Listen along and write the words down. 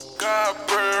Got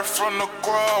bread from the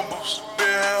grumbles, been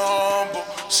humble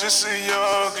since a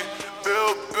youngin'.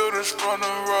 Built buildings from the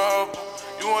rubble.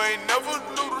 You ain't never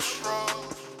knew the struggle.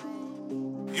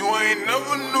 You ain't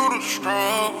never knew the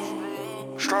struggle.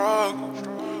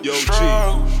 Yo,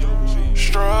 Struggle,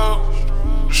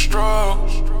 struggle.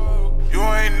 You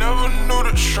ain't never knew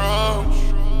the struggle.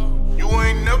 You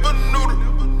ain't never knew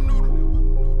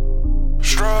the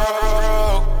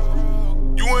struggle.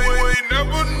 You ain't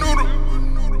never knew the.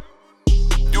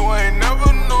 You ain't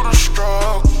never knew the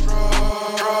struggle.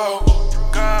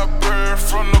 Got bread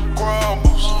from the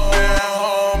grumbles. Been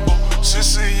humble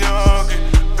since a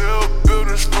youngin'. Built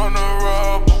buildings from the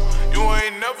rubble. You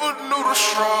ain't never knew the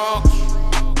struggle.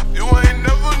 You ain't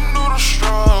never knew the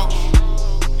struggle.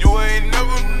 You ain't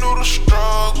never knew the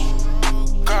struggle.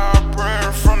 Got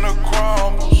bread from the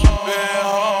grumbles. Been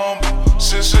humble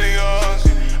since a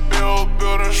youngin'. Built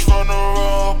buildings from the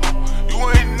rubble. You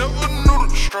ain't never knew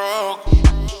the struggle.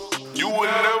 You would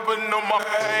never know my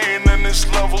pain, and there's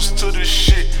levels to this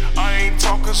shit. I ain't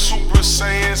talking Super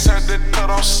Saiyans, had to cut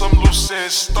off some loose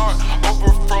ends. Start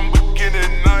over from beginning,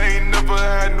 I ain't never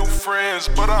had new friends,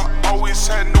 but I always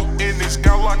had new endings.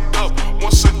 Got locked up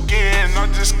once again, I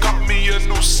just got me a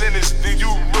new sentence. Did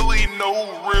you really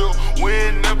know real?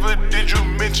 Whenever did you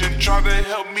mention try to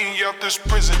help me out this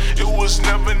prison? It was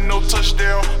never no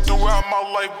touchdown, throughout my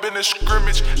life been a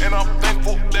scrimmage. And I'm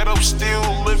thankful that I'm still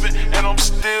living, and I'm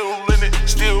still in it.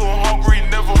 Still hungry,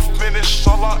 never finished.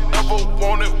 All I ever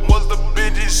wanted was the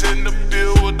bitches in the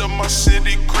build of my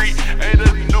city. Create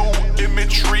a new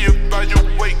imagery,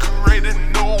 evaluate, create a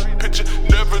new picture.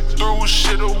 Never threw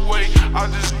shit away, I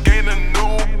just gained a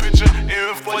new picture.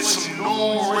 Inflate some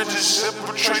new riches,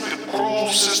 infiltrate the cruel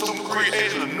system.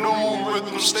 Create a new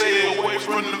rhythm, stay away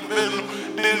from the venom.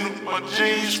 Then my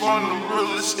jeans from the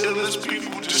realest, illest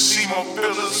people just see my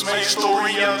feelings. Main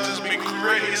story, I just been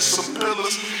creating some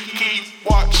pillars. Keep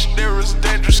watch, there is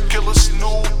dangerous killers.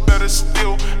 New, better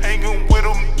still, hanging with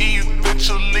them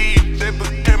eventually. They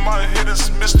became my hitters,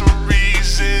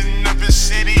 mysteries in every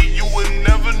city. You would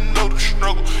never know the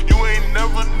struggle. You ain't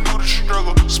never knew the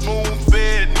struggle. Spoon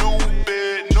fed, new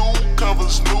bed, new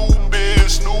covers, new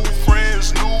beds, new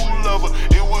friends, new lover.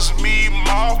 It was me,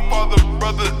 my father,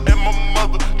 brother, and my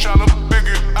mother trying to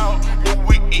figure out what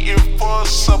we eating for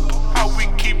supper. How we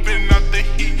keeping out the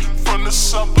heat from the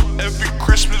summer. Every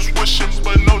Christmas wishing,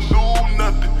 but no new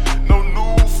nothing. No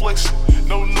new flexing,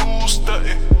 no new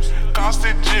stunting.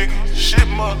 Constant jigging, shit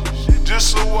mother,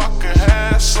 just so I could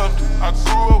have something. I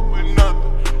grew up with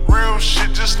nothing, real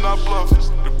shit, just not bluffing.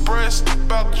 Depressed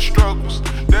about the struggles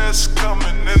that's coming,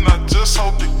 and I just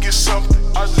hope to get something.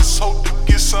 I just hope to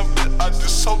get something. I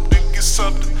just hope to get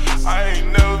something. I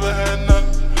ain't never had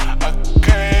nothing. I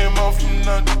came off from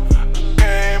nothing. I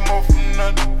came off from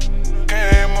nothing.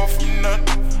 Came off from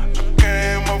nothing.